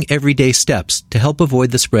following everyday steps to help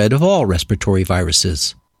avoid the spread of all respiratory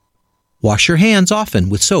viruses. Wash your hands often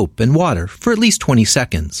with soap and water for at least 20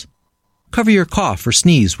 seconds. Cover your cough or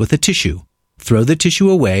sneeze with a tissue. Throw the tissue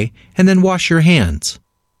away and then wash your hands.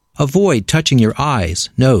 Avoid touching your eyes,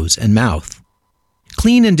 nose, and mouth.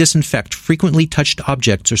 Clean and disinfect frequently touched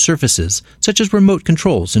objects or surfaces, such as remote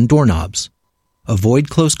controls and doorknobs. Avoid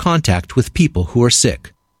close contact with people who are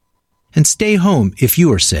sick. And stay home if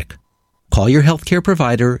you are sick. Call your healthcare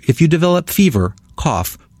provider if you develop fever,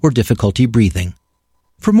 cough, or difficulty breathing.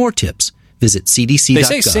 For more tips, Visit cdc.gov. They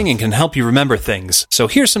say singing can help you remember things, so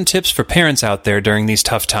here's some tips for parents out there during these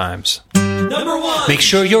tough times. Number 1. Make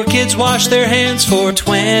sure your kids wash their hands for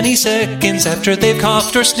 20 seconds after they've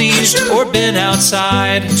coughed or sneezed or been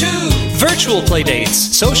outside. 2. Virtual play dates.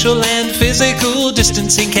 Social and physical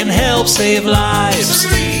distancing can help save lives.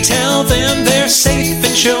 3. Tell them they're safe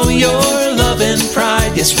and show your love and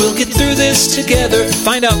pride. Yes, we'll get through this together.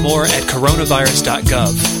 Find out more at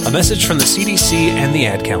coronavirus.gov. A message from the CDC and the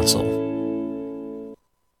Ad Council.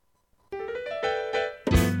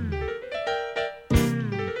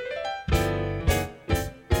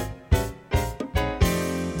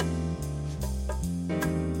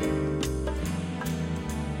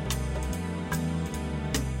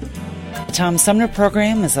 The Tom Sumner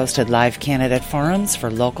program is hosted live candidate forums for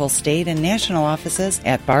local, state, and national offices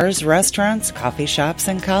at bars, restaurants, coffee shops,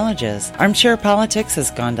 and colleges. Armchair Politics has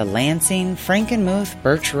gone to Lansing, Frankenmuth,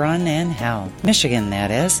 Birch Run, and Hell, Michigan, that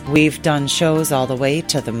is. We've done shows all the way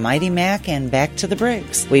to the Mighty Mac and back to the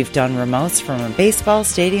Briggs. We've done remotes from a baseball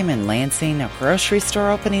stadium in Lansing, a grocery store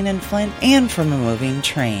opening in Flint, and from a moving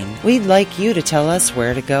train. We'd like you to tell us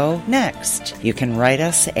where to go next. You can write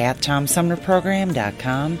us at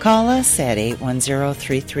TomSumnerProgram.com, call us at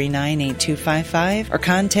 810-339-8255, or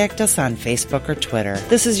contact us on Facebook or Twitter.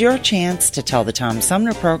 This is your chance to tell the Tom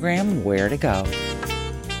Sumner program where to go.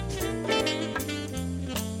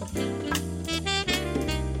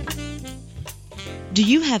 Do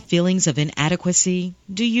you have feelings of inadequacy?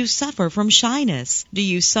 Do you suffer from shyness? Do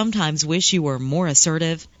you sometimes wish you were more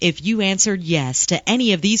assertive? If you answered yes to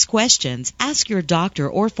any of these questions, ask your doctor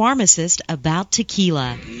or pharmacist about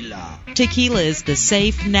tequila. Tequila is the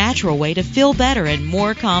safe, natural way to feel better and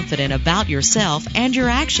more confident about yourself and your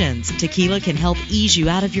actions. Tequila can help ease you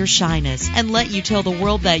out of your shyness and let you tell the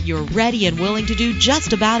world that you're ready and willing to do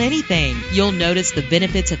just about anything. You'll notice the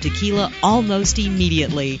benefits of tequila almost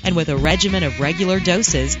immediately, and with a regimen of regular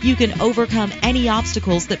doses, you can overcome any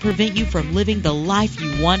obstacles that prevent you from living the life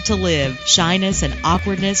you want to live. Shyness and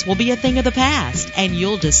awkwardness will be a thing of the past, and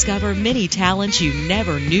you'll discover many talents you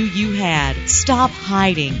never knew you had. Stop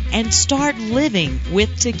hiding and start living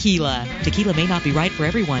with tequila. Tequila may not be right for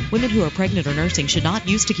everyone. Women who are pregnant or nursing should not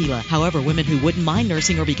use tequila. However, women who wouldn't mind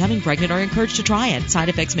nursing or becoming pregnant are encouraged to try it. Side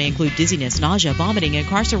effects may include dizziness, nausea, vomiting,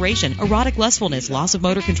 incarceration, erotic lustfulness, loss of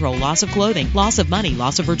motor control, loss of clothing, loss of money,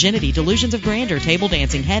 loss of virginity, delusions of grandeur, table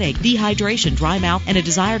dancing, headache, dehydration, dry mouth, and a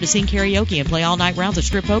desire to sing karaoke and play all-night rounds of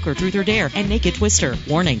strip poker, truth or dare, and naked twister.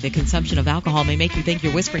 Warning, the consumption of alcohol may make you think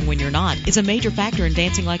you're whispering when you're not. It's a major factor in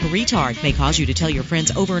dancing like a retard. May cause you to tell your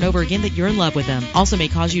friends over and over again that you're in love with them. Also may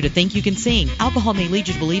cause you to think you can sing. Alcohol may lead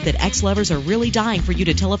you to believe that ex-lovers are really dying for you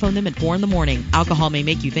to telephone them at 4 in the morning. Alcohol may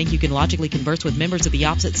make you think you can logically converse with members of the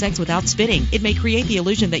opposite sex without spitting. It may create the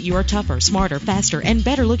illusion that you are tougher, smarter, faster, and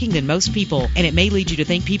better looking than most people. And it may lead you to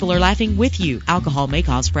think people are laughing with you. Alcohol may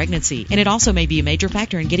cause pregnancy, and it also may be a major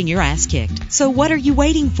factor in getting your ass kicked. So what are you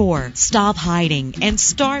waiting for? Stop hiding and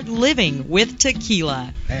start living with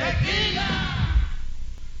tequila.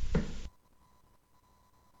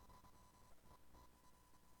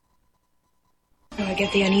 I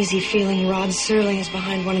get the uneasy feeling Rod Serling is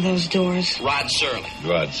behind one of those doors. Rod Serling.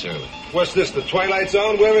 Rod Serling. What's this, the Twilight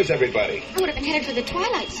Zone? Where is everybody? I would have been headed for the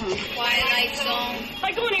Twilight Zone. Twilight Zone. If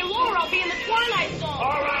I go any lower, I'll be in the Twilight Zone.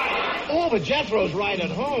 All right. Oh, but Jethro's right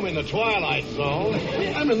at home in the Twilight Zone.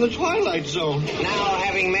 I'm in the Twilight Zone. Now,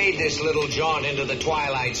 having made this little jaunt into the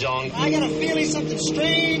Twilight Zone, I got a feeling something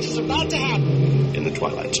strange is about to happen in the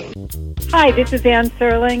Twilight Zone. Hi, this is Ann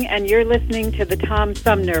Serling, and you're listening to the Tom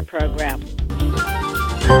Sumner Program.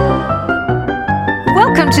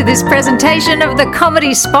 Welcome to this presentation of the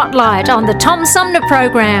Comedy Spotlight on the Tom Sumner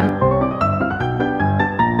Program.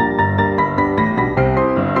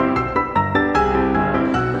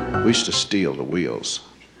 We used to steal the wheels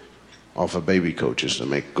off of baby coaches to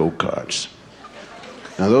make go-karts.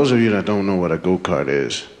 Now, those of you that don't know what a go-kart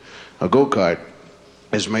is, a go-kart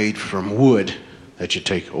is made from wood that you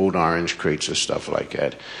take old orange crates or stuff like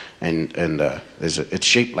that, and it's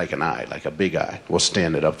shaped like an eye, like a big eye. We'll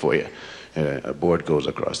stand it up for you. A board goes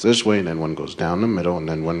across this way, and then one goes down the middle, and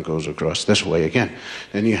then one goes across this way again.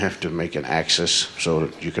 Then you have to make an axis so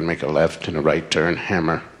that you can make a left and a right turn,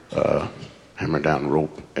 hammer down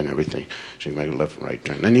rope and everything. So you can make a left and right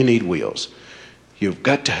turn. Then you need wheels. You've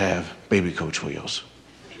got to have baby coach wheels.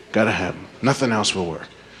 Got to have them. Nothing else will work.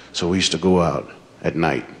 So we used to go out at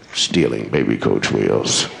night stealing baby coach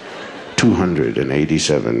wheels.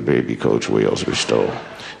 287 baby coach wheels we stole.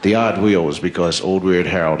 The odd wheel was because old Weird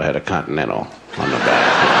Harold had a Continental on the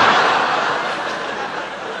back.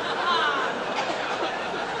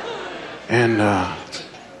 And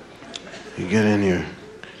you get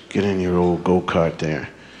in your old go-kart there,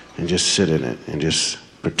 and just sit in it and just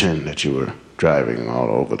pretend that you were driving all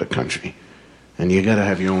over the country. And you got to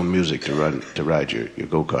have your own music to ride your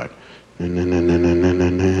go-kart.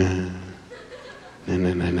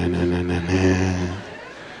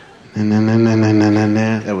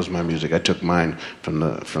 That was my music. I took mine from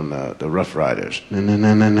the Rough Riders.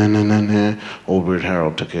 Old Weird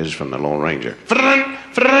Harold took his from the Lone Ranger.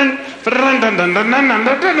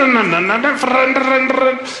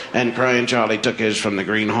 And Crying Charlie took his from the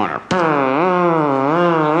Green Hornet.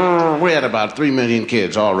 We had about 3 million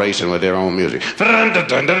kids all racing with their own music.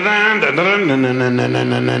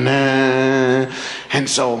 And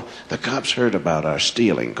so the cops heard about our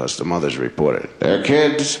stealing because the mothers reported. There are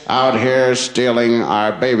kids out here stealing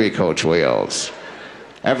our baby coach wheels.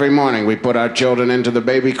 Every morning we put our children into the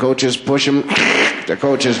baby coaches, push them, the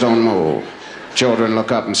coaches don't move. Children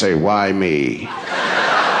look up and say, why me?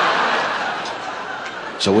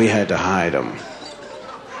 So we had to hide them.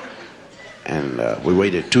 And we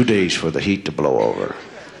waited 2 days for the heat to blow over.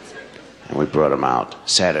 And we brought them out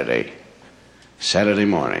Saturday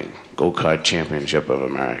morning, Go-Kart Championship of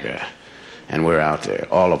America. And we're out there,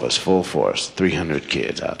 all of us, full force, 300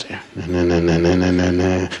 kids out there. And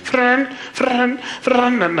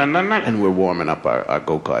we're warming up our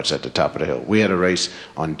go-karts at the top of the hill. We had a race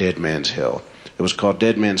on Dead Man's Hill. It was called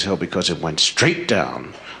Dead Man's Hill because it went straight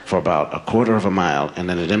down for about a quarter of a mile, and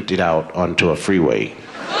then it emptied out onto a freeway.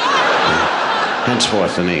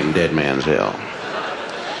 Henceforth the name Dead Man's Hill.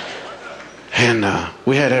 And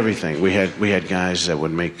we had everything. We had guys that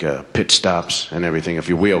would make pit stops and everything. If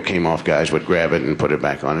your wheel came off, guys would grab it and put it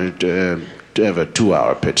back on it to have a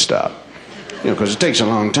 2-hour pit stop. Because it takes a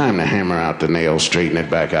long time to hammer out the nail, straighten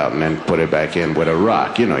it back out, and then put it back in with a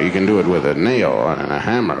rock. You can do it with a nail and a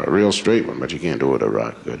hammer, a real straight one, but you can't do it with a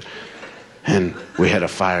rock. Good. And we had a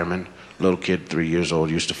fireman. Little kid, 3 years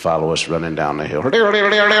old, used to follow us running down the hill. Had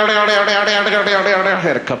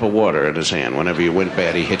a cup of water in his hand. Whenever you went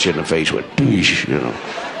bad, he hit you in the face with,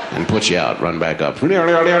 and put you out, run back up. He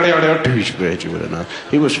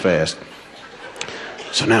was fast.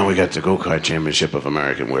 So now we got the Go-Kart Championship of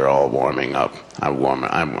America, and we're all warming up. I'm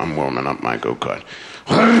warming up my go-kart.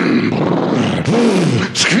 I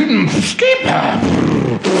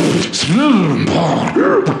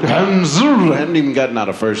hadn't even gotten out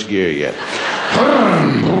of first gear yet.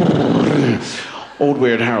 Old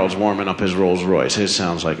Weird Harold's warming up his Rolls Royce. His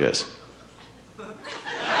sounds like this.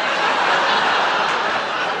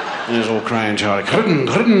 And his old Crying Charlie.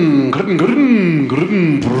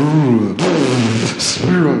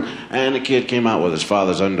 And the kid came out with his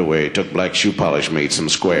father's underwear. He took black shoe polish, made some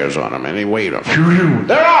squares on them, and he waved them.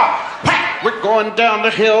 They're off! We're going down the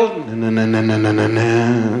hill. And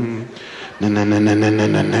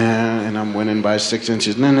I'm winning by 6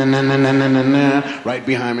 inches. Right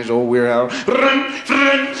behind me is old Weird Al.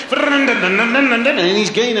 And he's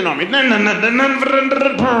gaining on me.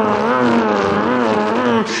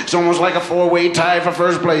 It's almost like a 4-way tie for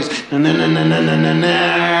first place.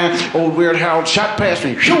 Old Weird Harold shot past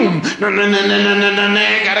me. Gotta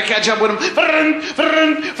catch up with him.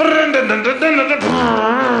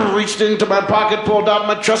 Reached into my pocket, pulled out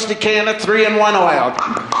my trusty can of 3-in-1 oil.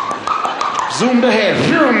 Zoomed ahead.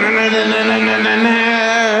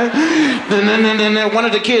 One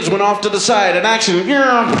of the kids went off to the side. An accident.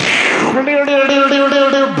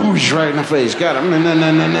 Boosh, right in the face. Got him. And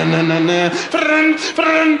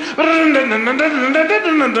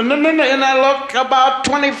I look about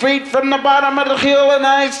 20 feet from the bottom of the hill, and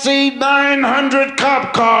I see 900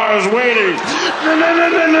 cop cars waiting.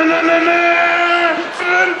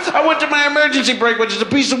 I went to my emergency brake, which is a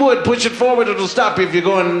piece of wood. Push it forward, it'll stop you if you're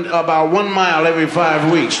going about 1 mile every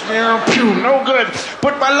 5 weeks. No good.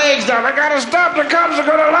 Put my legs down. I gotta stop. The cops are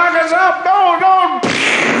gonna lock us up. No.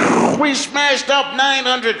 We smashed up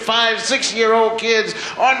 900 5-6-year-old kids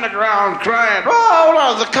on the ground crying. Oh,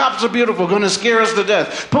 no, the cops are beautiful, gonna scare us to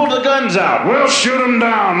death. Pull the guns out. We'll shoot them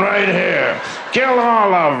down right here. Kill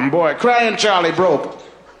all of them, boy. Crying Charlie broke.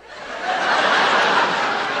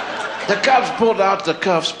 The cops pulled out the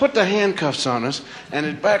cuffs, put the handcuffs on us, and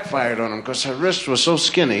it backfired on them because her wrists were so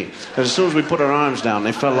skinny that as soon as we put our arms down,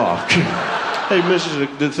 they fell off. Hey, missus,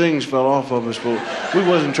 the things fell off of us, but we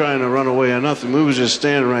wasn't trying to run away or nothing. We was just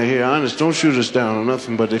standing right here. Honest, don't shoot us down or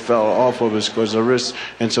nothing, but they fell off of us because the wrists,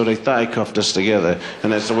 and so they thigh cuffed us together,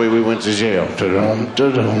 and that's the way we went to jail.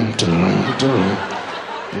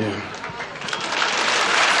 Yeah.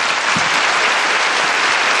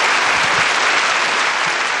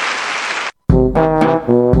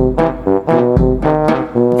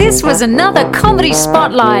 This was another comedy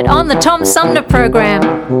spotlight on the Tom Sumner Program.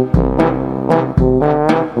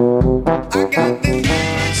 I got the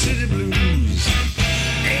city blues.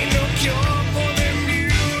 Ain't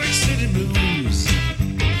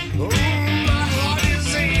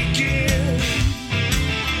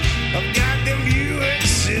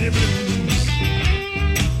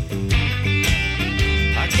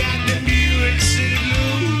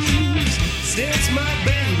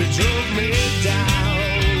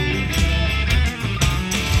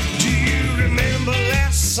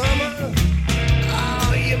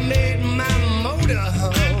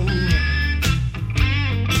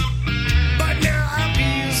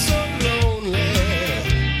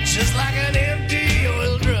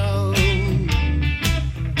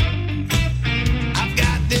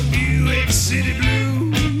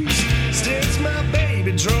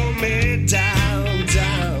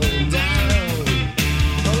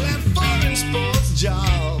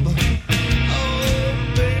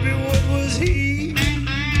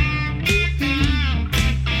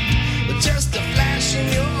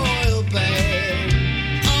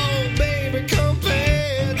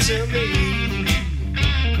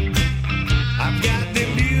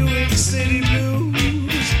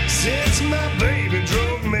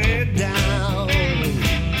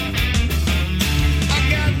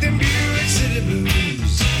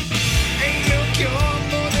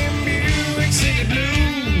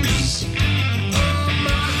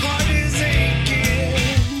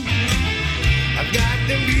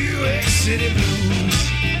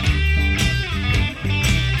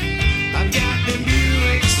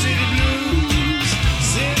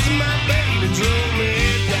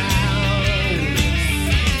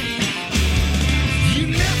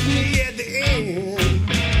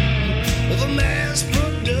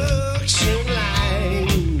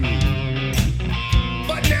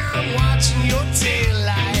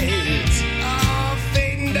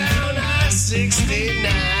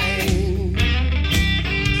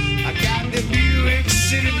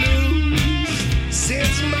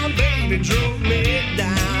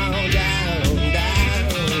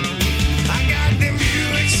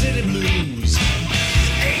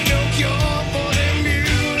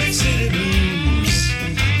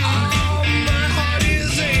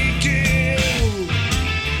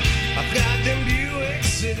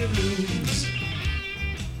city blues.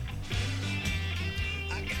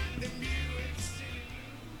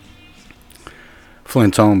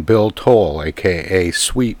 Flint's own Bill Toll, a.k.a.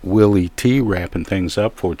 Sweet Willie T, wrapping things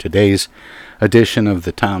up for today's edition of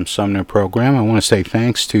the Tom Sumner program. I want to say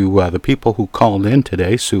thanks to the people who called in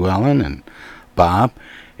today, Sue Ellen and Bob,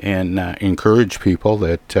 and encourage people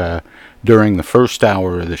that during the first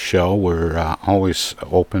hour of the show, we're always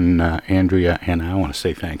open, Andrea, and I want to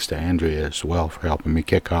say thanks to Andrea as well for helping me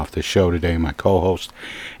kick off the show today, my co-host,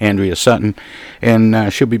 Andrea Sutton,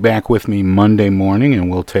 and she'll be back with me Monday morning, and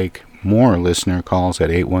we'll take more listener calls at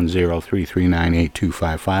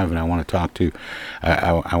 810-339-8255, and I want to talk to,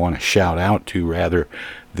 I want to shout out to, rather,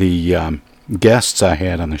 the guests I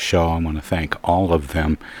had on the show. I want to thank all of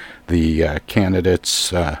them, the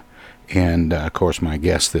candidates, and, of course, my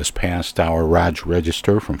guest this past hour, Raj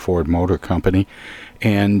Register from Ford Motor Company,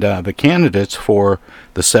 and the candidates for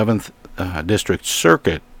the 7th District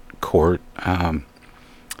Circuit Court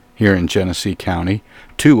here in Genesee County.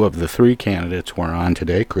 2 of the 3 candidates were on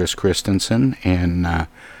today, Chris Christensen and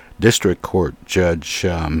District Court Judge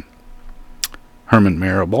Herman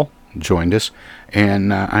Marable joined us.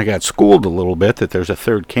 And I got schooled a little bit that there's a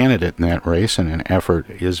 3rd candidate in that race, and an effort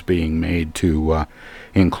is being made to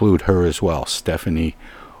include her as well, Stephanie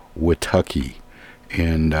Witucky.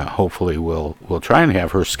 And hopefully we'll try and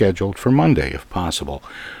have her scheduled for Monday if possible.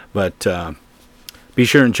 But be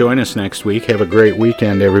sure and join us next week. Have a great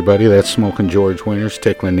weekend, everybody. That's Smoking George Winters,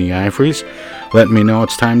 tickling the ivories. Letting me know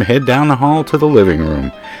it's time to head down the hall to the living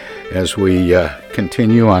room as we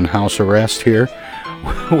continue on house arrest here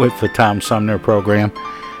with the Tom Sumner program.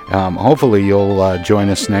 Hopefully you'll join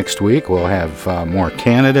us next week. We'll have more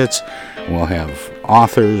candidates. We'll have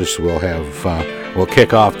authors. We'll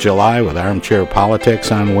kick off July with Armchair Politics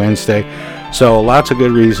on Wednesday. So lots of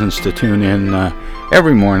good reasons to tune in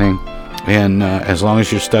every morning. And as long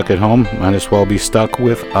as you're stuck at home, might as well be stuck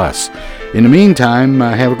with us. In the meantime,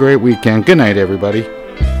 have a great weekend. Good night, everybody.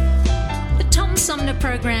 The Tom Sumner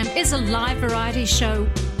program is a live variety show.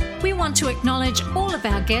 We want to acknowledge all of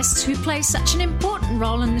our guests who play such an important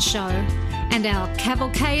role in the show, and our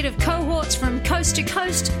cavalcade of cohorts from coast to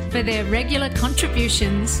coast for their regular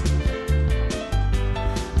contributions.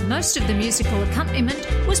 Most of the musical accompaniment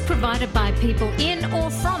was provided by people in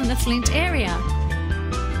or from the Flint area.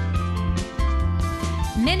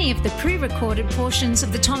 Many of the pre-recorded portions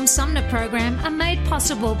of the Tom Sumner program are made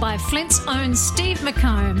possible by Flint's own Steve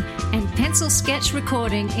McComb and Pencil Sketch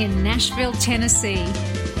Recording in Nashville, Tennessee.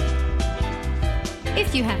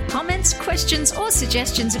 If you have comments, questions, or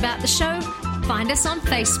suggestions about the show, find us on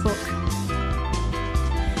Facebook.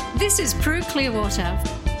 This is Prue Clearwater.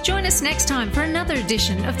 Join us next time for another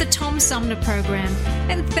edition of the Tom Sumner program,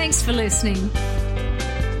 and thanks for listening.